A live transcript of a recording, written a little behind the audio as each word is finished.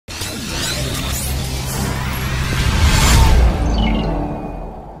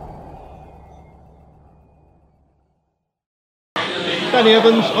Danny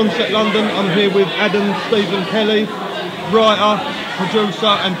Evans, on set London. I'm here with Adam Stephen Kelly, writer, producer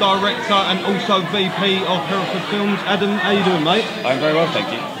and director and also VP of Hereford Films. Adam, how you doing, mate? I'm very well,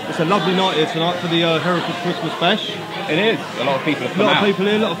 thank you. It's a lovely night here tonight for the Hereford Christmas Bash. It is. A lot of people have come out. A lot of people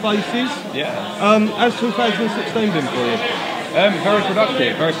here, a lot of faces. Yeah. How's 2016 been for you? Very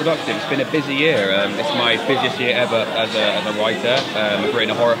productive, very productive. It's been a busy year. It's my busiest year ever as a writer. I've written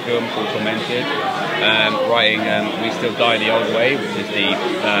a horror film called Tormented. Writing We Still Die the Old Way, which is the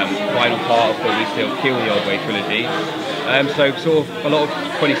final part of the We Still Kill the Old Way trilogy. So sort of a lot of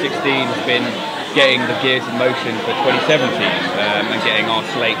 2016 has been getting the gears in motion for 2017 and getting our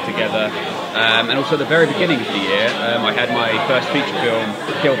slate together. And also at the very beginning of the year, I had my first feature film,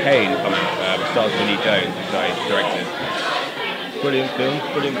 Kill Kane, come out, which stars Vinnie Jones, which I directed. Brilliant film,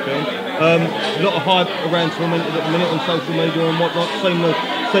 brilliant film. A lot of hype around Tormented at the minute on social media and whatnot. Seen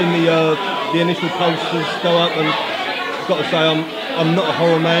the initial posters go up, and I've got to say I'm not a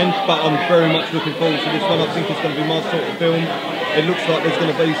horror man, but I'm very much looking forward to this one. I think it's going to be my sort of film. It looks like there's going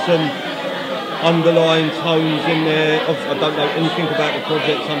to be some underlying tones in there. Obviously, I don't know anything about the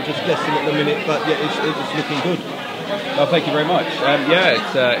project, so I'm just guessing at the minute, but yeah, it's looking good. Well, thank you very much. Yeah,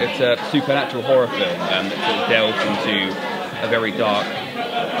 it's a supernatural horror film that sort of delves into a very dark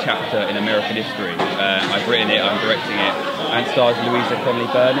chapter in American history. I've written it, I'm directing it, and stars Louisa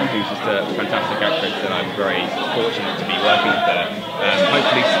Conley-Burnham, who's just a fantastic actress, and I'm very fortunate to be working with her.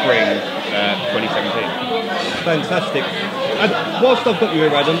 Hopefully spring 2017. Fantastic. And whilst I've got you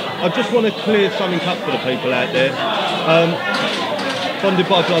here, Adam, I just want to clear something up for the people out there. Bonded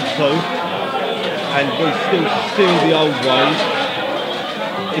by Blood 2, and we still steal the old ways.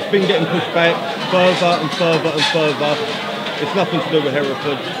 It's been getting pushed back further and further and further. It's nothing to do with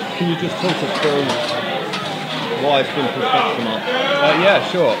Hereford. Can you just talk us through why it's been pushed back so much? Yeah,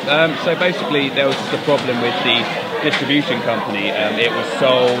 sure. So basically there was just a problem with the distribution company. It was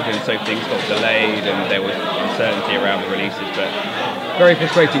sold and so things got delayed and there was uncertainty around the releases, but very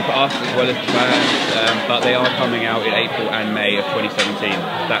frustrating for us as well as the fans. But they are coming out in April and May of 2017.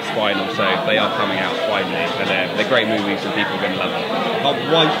 That's final, so they are coming out finally. And they're great movies and people are going to love them. I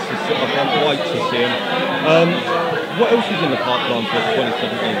can't wait to see them. What else is in the pipeline for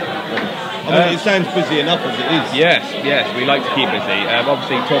 2017? I mean, it sounds busy enough as it is. Yes, we like to keep busy.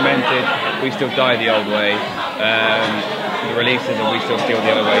 Obviously, Tormented, We Still Die the Old Way, the releases of We Still Steal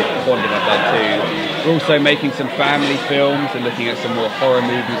the Old Way, Bonded by Blood 2. We're also making some family films and looking at some more horror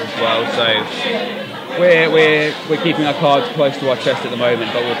movies as well. So we're keeping our cards close to our chest at the moment,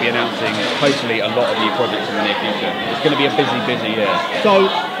 but we'll be announcing hopefully a lot of new projects in the near future. It's going to be a busy year. So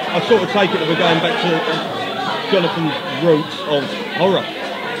I sort of take it that we're going back to Jonathan's roots of horror.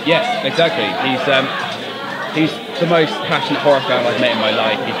 Yes, exactly. He's the most passionate horror fan I've met in my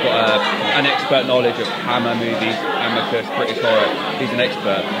life. He's got an expert knowledge of Hammer movies, Amicus, British horror. He's an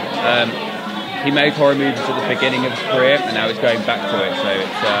expert. He made horror movies at the beginning of his career, and now he's going back to it. So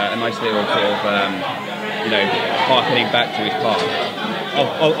it's a nice little sort of, harkening back to his past.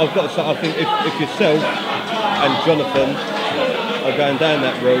 I've got to say, I think if yourself and Jonathan are going down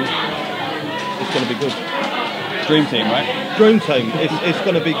that road, it's going to be good. Dream team, right? Dream team. It's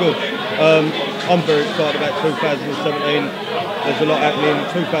going to be good. I'm very excited about 2017. There's a lot happening.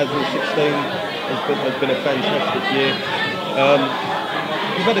 2016 has been a fantastic year.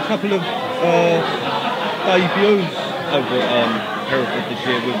 We've had a couple of debuts over at Hereford this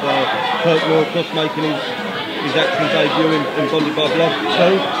year, with Kurt Norcross making his acting debut in Bonded by Blood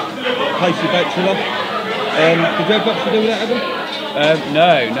 2, Casey Batchelor. Did you have much to do with that, Adam?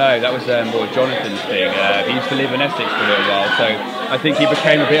 No, that was more Jonathan's thing. He used to live in Essex for a little while, so I think he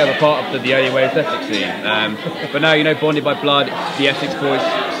became a bit of a part of the Early Ways Essex scene. But no, Bonded by Blood, the Essex Boys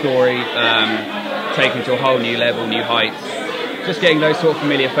story, taken to a whole new level, new heights. Just getting those sort of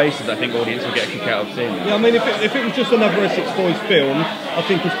familiar faces, I think audience will get a kick out of seeing them. Yeah, I mean, if it was just another Essex Boys film, I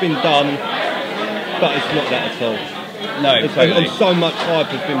think it's been done, but it's not that at all. No, totally. And so much hype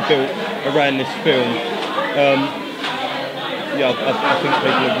has been built around this film. Yeah, I think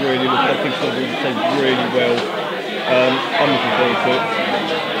people have really looked. I think it's going to be received really well. I'm looking forward to it.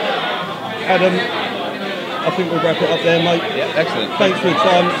 Adam, I think we'll wrap it up there, mate. Yeah, excellent. Thanks for your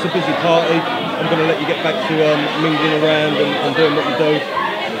time. It's a busy party. I'm going to let you get back to mingling around and doing what you do.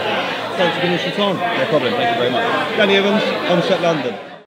 Thanks for giving us your time. No problem. Thank you very much. Danny Evans, on set London.